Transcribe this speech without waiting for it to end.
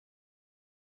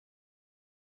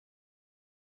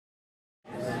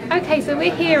Okay, so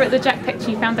we're here at the Jack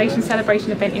Petchey Foundation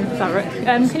celebration event in Thurrock.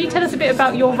 Can you tell us a bit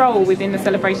about your role within the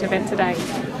celebration event today?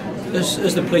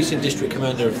 As the Policing District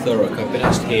Commander of Thurrock, I've been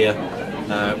asked here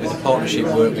with the partnership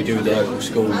work we do with the local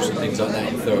schools and things like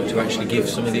that in Thurrock to actually give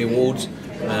some of the awards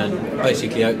and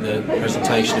basically open the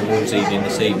presentation awards evening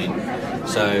this evening.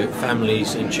 So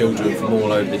families and children from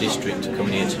all over the district are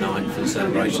coming here tonight for the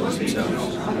celebrations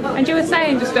themselves. And you were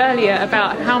saying just earlier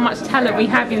about how much talent we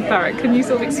have in Thurrock. Can you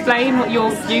sort of explain what your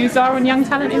views are on young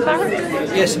talent in Thurrock?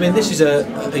 Yes, I mean this is a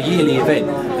yearly event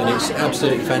and it's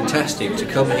absolutely fantastic to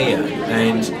come here,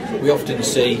 and we often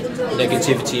see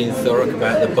negativity in Thurrock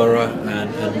about the borough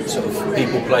and sort of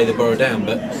people play the borough down,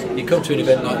 but you come to an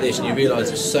event like this and you realise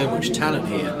there's so much talent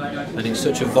here and it's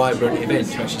such a vibrant event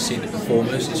to actually see the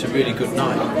performers. It's a really good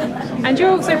night. And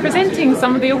you're also presenting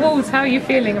some of the awards. How are you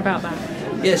feeling about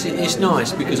that? Yes, it's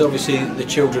nice because obviously the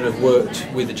children have worked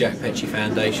with the Jack Petchey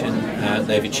Foundation,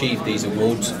 they've achieved these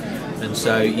awards, and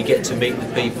so you get to meet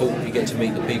the people,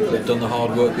 that have done the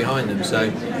hard work behind them.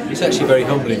 So it's actually very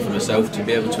humbling for myself to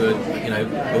be able to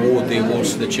award the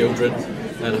awards to the children,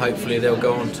 and hopefully they'll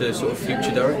go on to sort of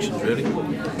future directions really.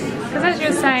 Because as you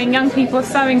were saying, young people are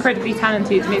so incredibly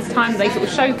talented and it's time they sort of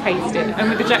showcased it, and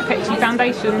with the Jack Petchey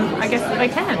Foundation I guess that they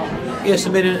can. Yes,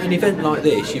 I mean an event like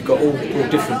this you've got all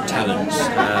different talents,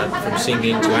 from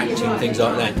singing to acting, things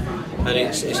like that, and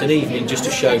it's an evening just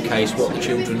to showcase what the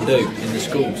children do in the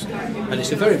schools, and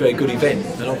it's a very, very good event,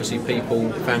 and obviously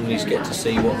families get to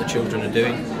see what the children are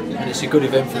doing, and it's a good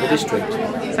event for the district.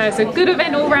 So it's a good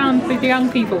event all round for the young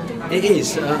people. It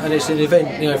is, and it's an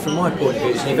event, from my point of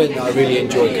view, it's an event that I really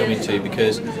enjoy coming to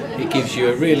because it gives you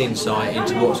a real insight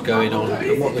into what's going on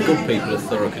and what the good people of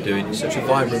Thurrock are doing. It's such a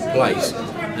vibrant place,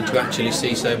 and to actually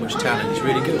see so much talent is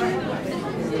really good.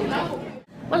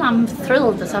 Well, I'm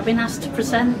thrilled that I've been asked to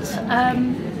present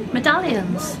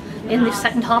medallions in the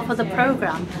second half of the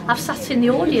programme. I've sat in the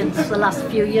audience for the last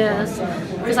few years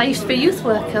because I used to be a youth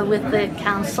worker with the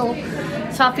council,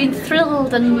 so I've been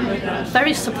thrilled and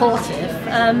very supportive.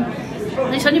 And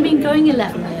it's only been going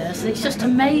 11 years, and it's just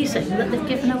amazing that they've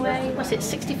given away, was it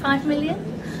 65 million?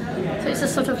 So it's a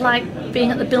sort of like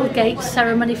being at the Bill Gates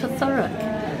ceremony for Thurrock.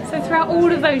 So throughout all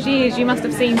of those years you must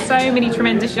have seen so many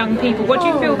tremendous young people. What do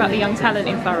you feel about the young talent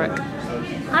in Thurrock?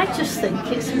 I just think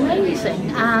it's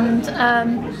amazing, and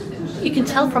you can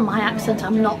tell from my accent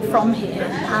I'm not from here,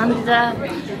 and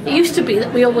it used to be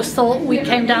that we always thought we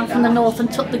came down from the north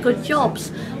and took the good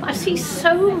jobs, but I see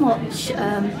so much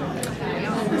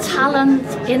talent,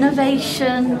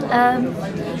 innovation,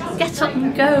 get up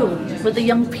and go with the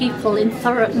young people in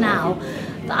Thurrock now,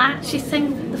 that I actually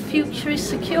think the future is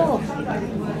secure,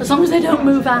 as long as they don't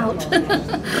move out.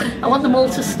 I want them all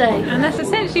to stay. And that's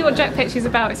essentially what Jack Petchey is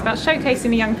about. It's about showcasing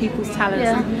the young people's talents.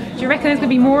 Yeah. Do you reckon there's going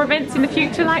to be more events in the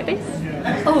future like this?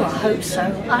 Oh, I hope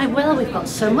so. We've got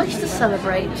so much to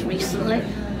celebrate recently,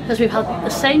 because we've had the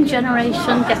same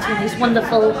generation getting these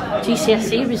wonderful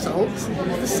GCSE results,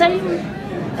 the same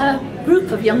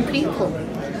group of young people,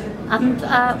 and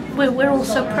we're all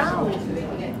so proud.